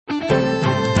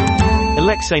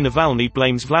Alexei Navalny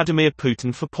blames Vladimir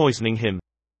Putin for poisoning him.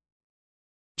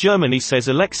 Germany says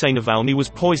Alexei Navalny was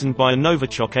poisoned by a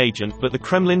Novichok agent, but the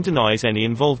Kremlin denies any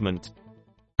involvement.